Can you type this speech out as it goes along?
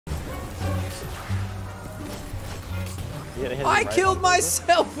I killed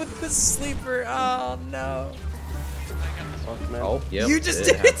myself with the sleeper. Oh no. Oh, yep, You just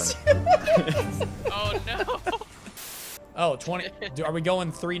did it. Oh no. Oh, 20. Are we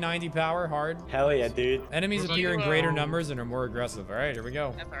going 390 power hard? Hell yeah, dude. Enemies appear in greater numbers and are more aggressive. All right, here we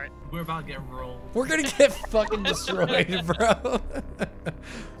go. That's alright. We're about to get rolled. We're gonna get fucking destroyed, bro.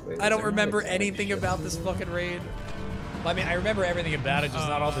 I don't remember anything about this fucking raid. I mean, I remember everything about it, just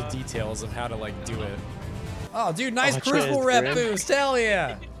not all the details of how to like do it. Oh, dude, nice crucible rep boost. Hell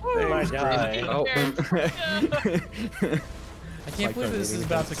yeah. Oh my god. Oh. I can't believe this is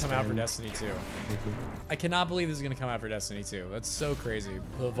about to come out for Destiny 2. I cannot believe this is gonna come out for Destiny 2. That's so crazy.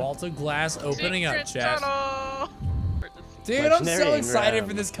 The vault of glass opening up, chat. Dude, I'm so excited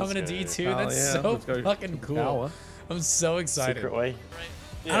for this coming to D2. That's so fucking cool. I'm so excited. Secret way.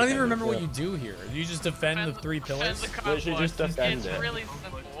 I don't even remember what you do here. You just defend the 3 pillars? Literally just defend it. It's really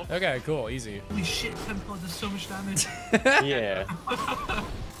simple. Okay, cool, easy. Holy shit, Temple does so much damage. Yeah.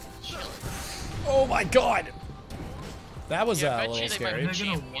 Oh my god! That was Yeah, a little scary. They're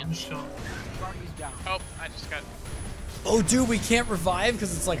gonna one-shot. Oh, I just got. Oh, dude, we can't revive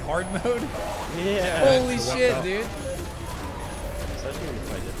because it's like hard mode? Yeah. Holy shit, dude. It's actually gonna be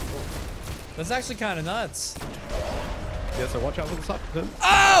quite difficult. That's actually kind of nuts. Yeah, so watch out for the supplicant.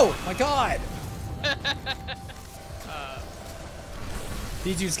 Oh my god!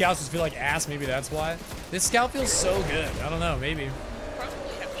 D2 scouts just feel like ass, maybe that's why. This scout feels so good. I don't know, maybe.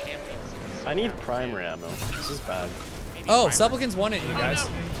 Probably have champions. I need primer ammo. This is bad. Oh, supplicants won it, you guys.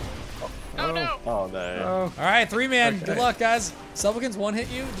 Oh no! Oh no. Alright, 3-man. Good luck, guys. Supplicants one hit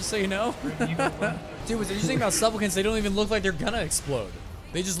you, just so you know. Dude, what's interesting about supplicants, they don't even look like they're gonna explode.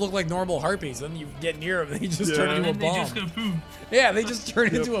 They just look like normal harpies. Then you get near them, they just turn into a They just bomb. go boom. Yeah, they just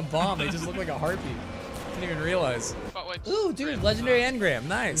turn into a bomb. They just look like a harpy. Didn't even realize. Ooh, dude, legendary engram.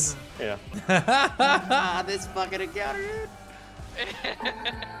 Nice. Yeah. This fucking encounter, dude.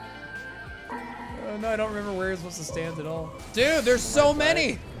 Oh, no, I don't remember where you're supposed to stand at all. Dude, there's so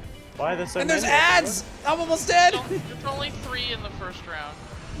many. Why are there so And many? there's ads. I'm almost dead. There's only 3 in the first round.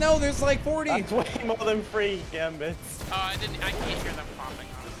 No, there's like 40. That's way more than 3 gambits. I can't hear them popping,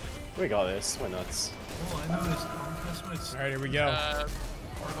 honestly. We got this. We're nuts. Oh, I know this conquest was. All right, here we go.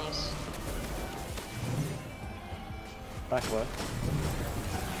 Portals. Back left.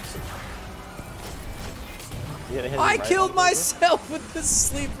 I killed myself with the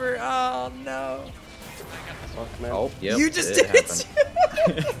sleeper. Oh no. Oh, yep. You just did it.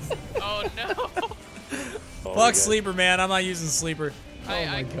 Oh no. Fuck sleeper, man. I'm not using sleeper. Oh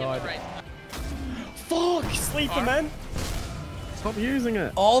my god. Fuck sleeper, man. Stop using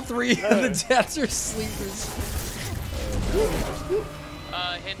it. All 3 of the deaths are sleepers.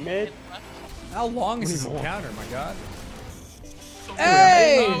 Mid. How long is this encounter? My god.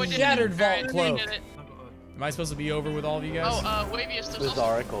 Hey! Shattered vault cloak. Am I supposed to be over with all of you guys? Oh, Wavius, There's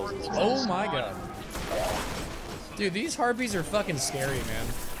oracles. Oh my god. Dude, these harpies are fucking scary, man.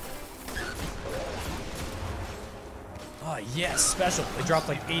 Oh, yes, special. They dropped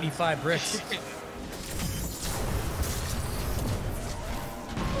like 85 bricks.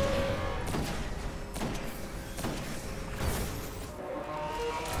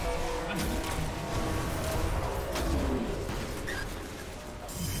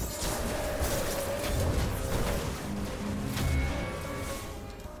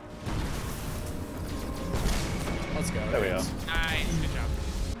 Let's go. There we go. Nice, good job.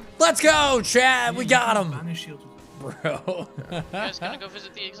 Let's go, Chad. We got him. Mana shield. Bro. You guys gonna go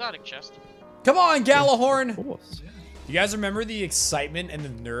visit the exotic chest? Come on, Galahorn. Of course. You guys remember the excitement and the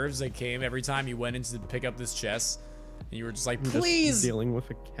nerves that came every time you went in to pick up this chest? And you were just like, please. Just dealing with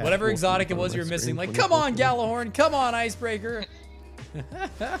a cat Whatever walking exotic it in front was of you were my missing. screen Like, 24/7. come on, Galahorn. Come on, Icebreaker.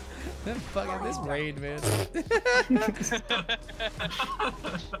 Fucking this raid, man.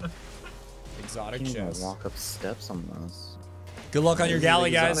 Exotic You can chest. walk up steps on those. Good luck on your galley,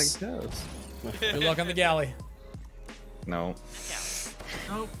 guys. Exotic chest. Good luck on the galley. No.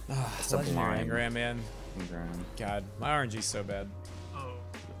 Nope. It's a Legendary blind. engram, man. God, my RNG's so bad. Oh.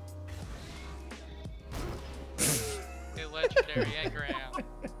 A legendary engram.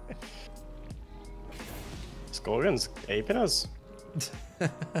 Scorgon's aping us. Yeah,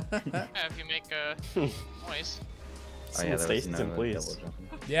 if you make a noise. Oh, yeah, Someone there was stasis no in, please. double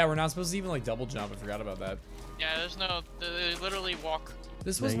jumping. Yeah, we're not supposed to even like double jump. I forgot about that. Yeah, there's no. They literally walk.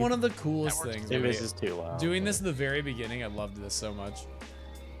 This was one of the coolest That works. things. Maybe really. this is too loud. Doing this in the very beginning, I loved this so much.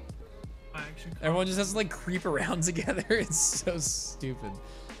 I actually can't. Everyone just has to like creep around together. It's so stupid.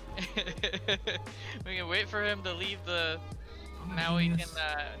 We can wait for him to leave the. I'm a Now we can. genius.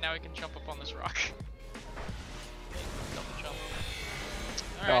 Now we can jump up on this rock. Double jump.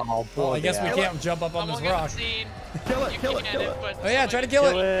 Alright. Oh, Well, I guess we can't jump up on this rock. Kill it, kill it, kill it. Oh yeah, try to kill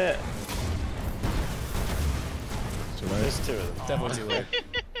it. it. Too late. There's two of them. Definitely too late.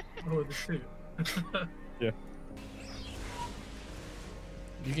 Oh, the shoot. Yeah.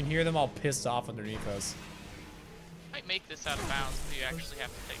 You can hear them all pissed off underneath us. Might make this out of bounds, but you actually have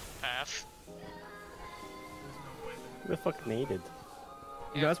to take the path. Who the fuck needed?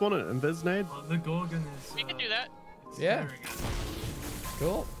 You guys want an invis nade? Well, the Gorgon is. We can do that. Yeah. staring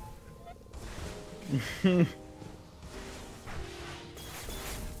Cool.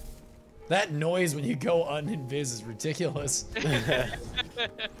 That noise when you go uninvis is ridiculous.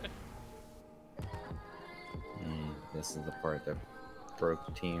 This is the part that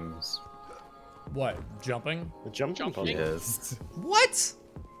broke teams. What? Jumping? The jumping? Yes. What?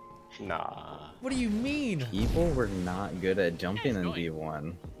 Nah. What do you mean? People were not good at jumping in going.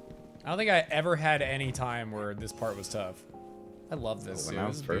 V1. I don't think I ever had any time where this part was tough. I love this. When dude. I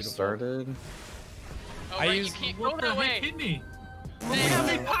This is first beautiful. started, Oh, I right, use- you can't at. go What the that heck way. hit me? Yeah,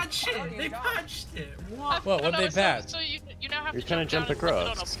 they patched it! They patched it! What? What? What'd they so, patch? So you now have You're to trying to jump down and flip it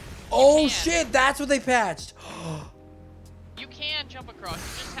on across. Oh can. shit! That's what they patched. You can jump across.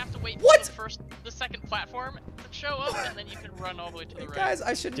 You just have to wait What? for the second platform to show up, and then you can run all the way to the right. Guys,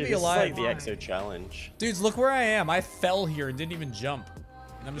 I shouldn't Dude, be this is alive. like the Exo challenge. Dudes, look where I am. I fell here and didn't even jump.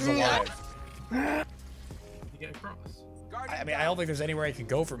 And I'm just alive. You get across. I mean, I don't think there's anywhere I can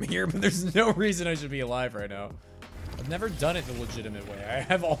go from here, but there's no reason I should be alive right now. I've never done it the legitimate way. I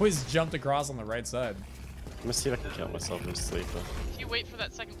have always jumped across on the right side. I'm gonna see if I can kill myself in sleeper. If you wait for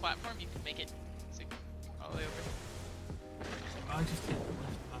that second platform, you can make it all the way over. I just hit the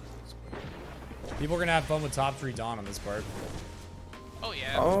left button. People are gonna have fun with Top 3 Dawn on this part. Oh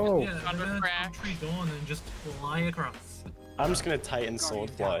yeah. Oh. Yeah, Under and then crash. tree dawn and just fly across. I'm just gonna Titan sword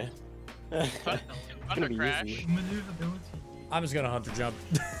fly. Under gonna be crash. easy. Maneuverability. I'm just gonna hunter jump.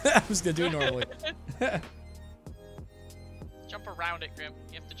 I'm just gonna do it normally. Jump around it, Grim.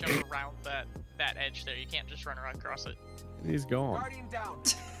 You have to jump around that edge there. You can't just run around across it. He's gone.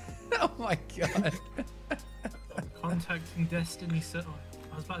 Oh my god. Contacting Destiny.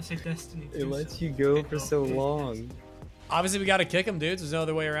 I was about to say Destiny. It lets you go for so Yeah. long. Obviously, we gotta kick him, dudes. There's no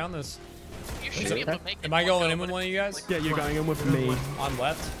other way around this. You should be able to make it. Am I one going go, in but with one of you guys? Yeah, you're going in with me. On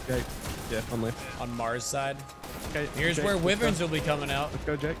left? Okay. Yeah, on left. On Mars' side? Okay. Here's Jake, where let's Wyverns go. will be coming out. Let's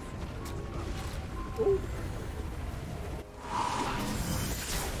go, Jake.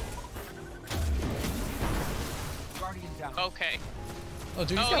 Okay. Oh,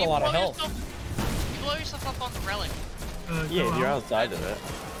 dude, he's Oh, got a you lot of blow health. You blow yourself up on the relic. Yeah, Go if you're out. outside of it,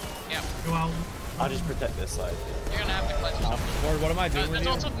 Yeah. Go out. I'll just protect this side. You're gonna have to cleanse yourself. Lord, what am I doing with There's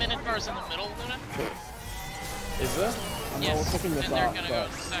you? also Minotaurs in the middle, Luna. Is there? Yes. picking this and they're up, gonna but-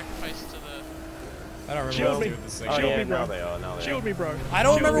 go sacrifice to the. I don't remember Shield what to me. do with this thing. Oh Shield yeah, me, bro. now they are. Now they Shield are. me, bro. I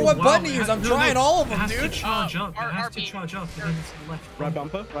don't remember what Wow, button to it use. has- I'm no, trying no, all of it them, has to dude. charge up. It has RB. to charge up, and then it's left. Right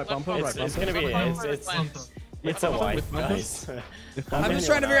bumper, right bumper, right It's bumper. gonna be. It's a wipe, guys. I'm just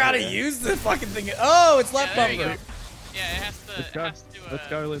trying to figure out how to use the fucking thing. Oh, it's left Yeah, there you bumper. go. Yeah, it has to. Let's It go. has to. Let's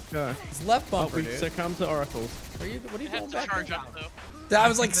go, let's go. It's left Oh, bumper, we dude. succumb to oracles. What are you It doing has to back charge there? up though. I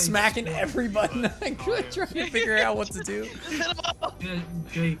was like smacking every button. I'm trying to figure out what to do. Yeah,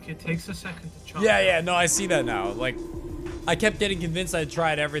 Jake, it takes a second to charge. Yeah, no, I see that now. Like, I kept getting convinced I'd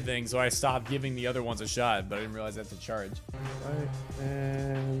tried everything, so I stopped giving the other ones a shot, but I didn't realize I had to charge. Right,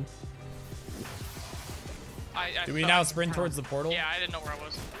 and... Do we thought- now sprint towards the portal? Yeah, I didn't know where I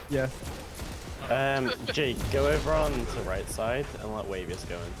was. Yeah. Jake, go over on to the right side and let Wavius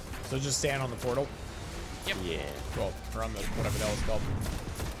go in. So just stand on the portal? Yep. Yeah. Well, or on the, whatever the hell it's called.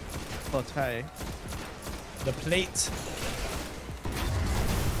 But hey. The plate.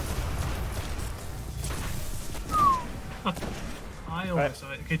 I almost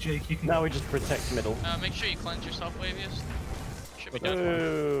saw it. Okay, Jake, you can. Now we just protect middle. Make sure you cleanse yourself, Wavius. Should be done.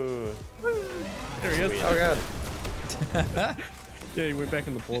 Ooh. There he is. Sweet. Oh god. Yeah, he went back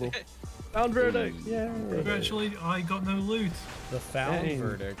in the portal. Found verdict. Yeah. Eventually, I got no loot. The found Dang.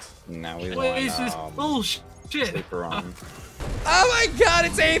 verdict. Now we What want is this bullshit? sleeper on. Oh my god,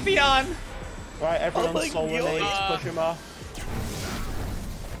 it's Atheon! Right, everyone my soul God. grenades, push him off.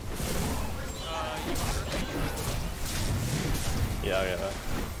 Yeah,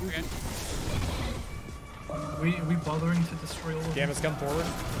 yeah. Okay. We bothering to destroy all of them? Gammas, come forward.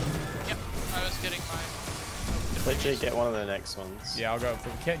 Yep. I was getting mine. Let Jake get one of the next ones. Yeah, I'll go.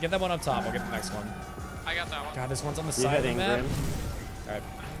 Get that one up top. I'll get the next one. I got that one. God, this one's on the You side of the heading, map. Grim? Alright.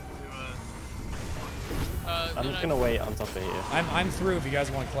 I'm just gonna wait on top of here. I'm through if you guys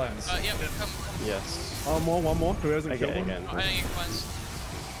want cleanse. Yep. Come. Yes. One more. Who hasn't Okay, killed one? again. I think you cleanse.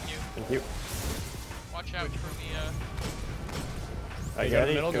 You. Thank you. Watch out for the. Okay, go to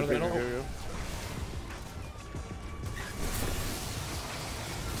the middle, go to the middle. Go.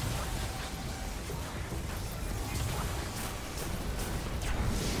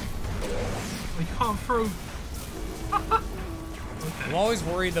 We can't throw. I'm always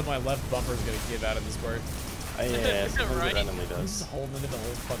worried that my left bumper is gonna give out of this part. Yeah, sometimes Right. it randomly I'm just does. holding it the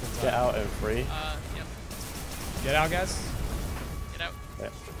whole fucking time. Get out in 3. Yep. Get out, guys. Get out. Yeah.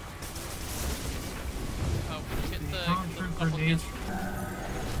 Oh, get the Can't throw goblins. grenades.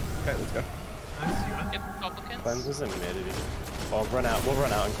 Okay, let's go. Get the goblins. Cleanse is in mid. Well, we'll run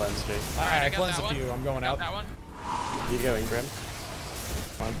out and cleanse, Jake. Alright, I got cleansed that a one. few. I'm going Got out. that one. You going, Grim?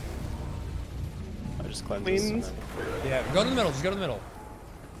 Fine. I just cleanse. Cleanse. Yeah, go to the middle. Just go to the middle.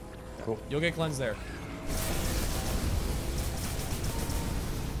 Cool. You'll get cleansed there.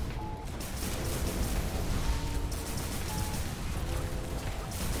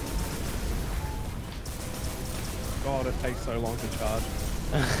 God, it takes so long to charge.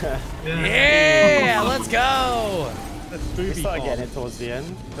 Yeah, let's go. That's We booby started bomb. getting it towards the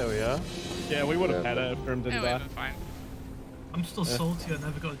end. There we are. Yeah, we would have had it if Grim Yeah, didn't we've die. been fine. I'm still salty. I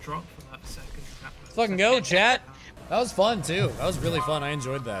never got a drop for that second. Fucking go, chat. That was fun too. That was really fun. I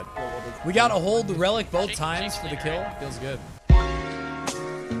enjoyed that. We got to hold the relic both times for the kill. Feels good.